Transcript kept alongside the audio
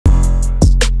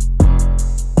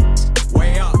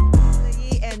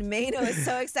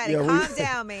so excited. Yeah, Calm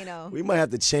down, Maino. We might have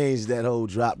to change that whole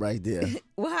drop right there.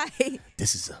 Why?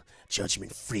 This is a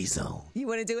judgment-free zone. You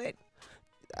want to do it?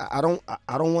 I don't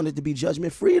want it to be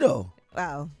judgment-free though.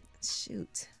 Wow.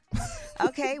 Shoot.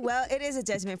 Okay, well, it is a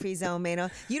judgment-free zone, Maino.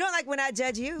 You don't like when I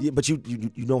judge you. Yeah, but you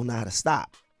don't know how to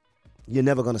stop. You're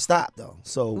never gonna stop though.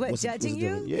 So What, what's judging the you?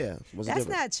 difference? Yeah. What's the That's difference?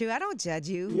 not true. I don't judge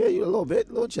you. Yeah, you're a little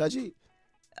judgy.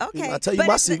 Okay. I tell you but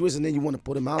my it's- secrets and then you want to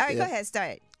put them out All right, there. go ahead.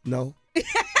 Start. No.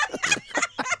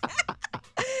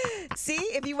 See,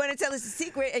 if you want to tell us a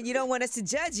secret and you don't want us to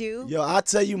judge you. Yo, I'll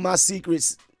tell you my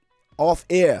secrets off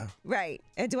air. Right.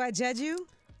 And do I judge you?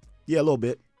 Yeah, a little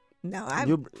bit. No, A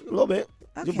little bit.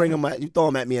 Okay. You bring them out. You throw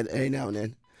them at me every now and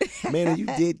then. Man, you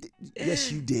did.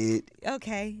 Yes, you did.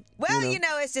 Okay. Well, You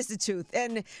know. it's just the truth.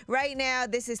 And right now,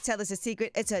 this is Tell Us a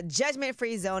Secret. It's a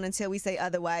judgment-free zone until we say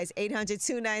otherwise.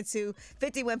 800-292-5150.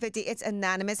 It's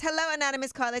anonymous. Hello,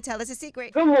 anonymous caller. Tell us a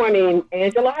secret. Good morning,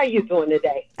 Angela. How you doing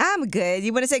today? I'm good.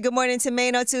 You want to say good morning to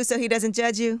Maino, too, so he doesn't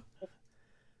judge you?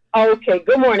 Okay.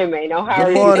 Good morning, Maino. How are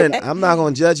Good you? morning. I'm not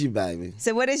gonna judge you, baby.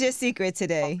 So what is your secret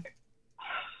today?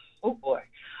 Oh boy.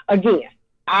 Again,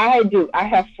 I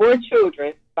have 4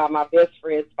 children by my best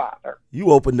friend's father.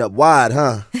 You opened up wide,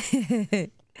 huh?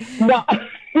 No,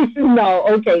 no.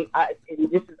 Okay.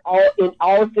 And this is all in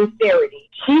all sincerity.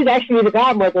 She's actually the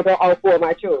godmother to all 4 of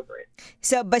my children.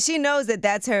 So, but she knows that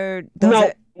that's her.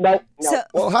 No. So,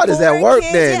 Well, how does 4 that work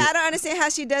kids? then? Yeah, I don't understand how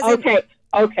she does it.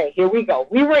 Okay. Here we go.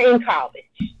 We were in college.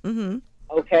 Mm-hmm.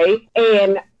 Okay,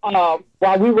 and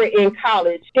while we were in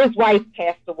college, his wife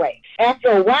passed away. After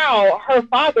a while, her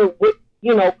father would,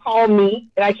 call me.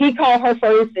 Like, he called her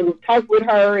first and talked with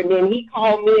her, and then he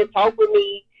called me and talked with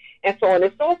me, and so on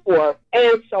and so forth.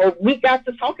 And so we got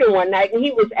to talking one night, and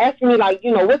he was asking me, like,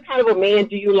 what kind of a man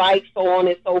do you like, so on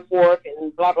and so forth,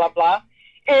 and blah, blah, blah.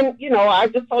 And, I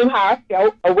just told him how I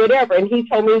felt or whatever. And he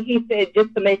told me, he said,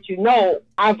 just to let you know,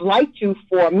 I've liked you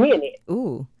for a minute.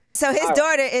 Ooh. So his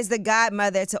daughter is the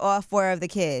godmother to all 4 of the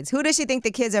kids. Who does she think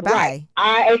the kids are by? Right.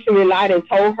 I actually lied and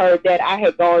told her that I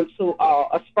had gone to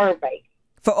a sperm bank.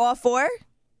 For all 4?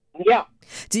 Yeah.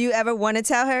 Do you ever want to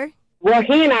tell her? Well,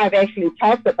 he and I have actually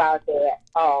talked about that.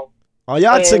 Are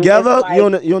y'all together? Like,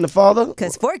 you and the father?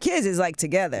 Because 4 kids is like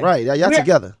together. Right. Y'all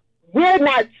together. We're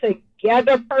not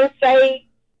together per se.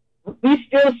 We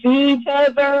still see each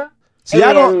other. So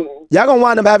y'all gonna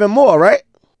wind up having more, right?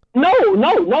 No.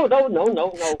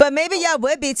 But maybe y'all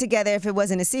would be together if it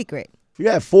wasn't a secret. If you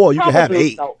have 4, you can have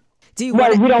 8. So. Do you No,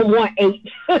 want? we don't want 8.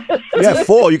 You have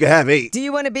 4, you can have 8. Do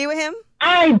you want to be with him?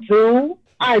 I do.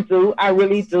 I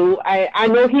really do. I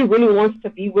know he really wants to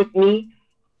be with me.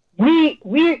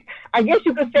 We I guess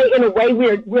you could say in a way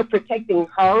we're protecting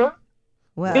her.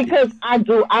 Well, Because I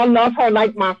love her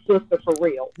like my sister for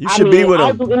real. You should be with I'll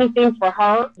him. do anything for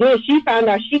her. Then she found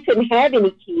out she couldn't have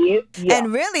any kids. Yeah.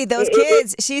 and really, those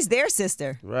kids, she's their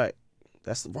sister. Right.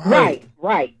 That's right.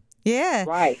 Right. Yeah.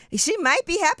 Right. She might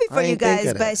be happy for I you ain't think guys,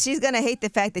 of that. but she's going to hate the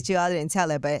fact that you all didn't tell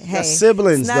her. But hey, Y'all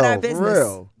siblings it's not though, our business. for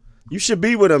real. You should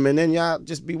be with them, and then y'all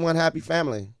just be one happy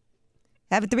family.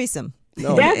 Have a threesome.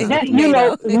 No, That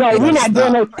Maino. no, we're not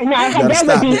doing no. Now, that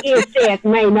would be incest,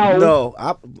 Maino. no,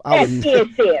 I That's would.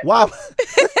 incest. Why?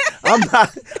 I'm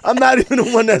not even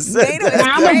the one that said Maino is that.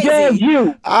 I'm gonna judge crazy.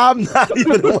 you. I'm not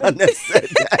even the one that said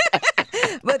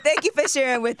that. But thank you for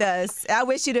sharing with us. I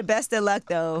wish you the best of luck,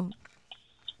 though.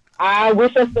 I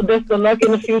wish us the best of luck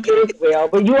in the future as well.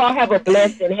 But you all have a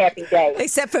blessed and happy day.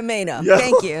 Except for Maino. Yo.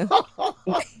 Thank you.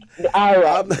 All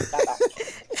right. Bye-bye.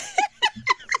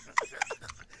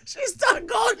 She started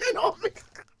going in on me.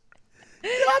 Yo,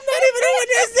 I'm not even the one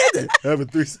that said that. Have a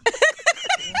threesome.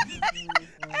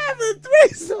 Have a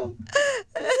threesome.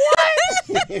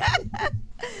 What?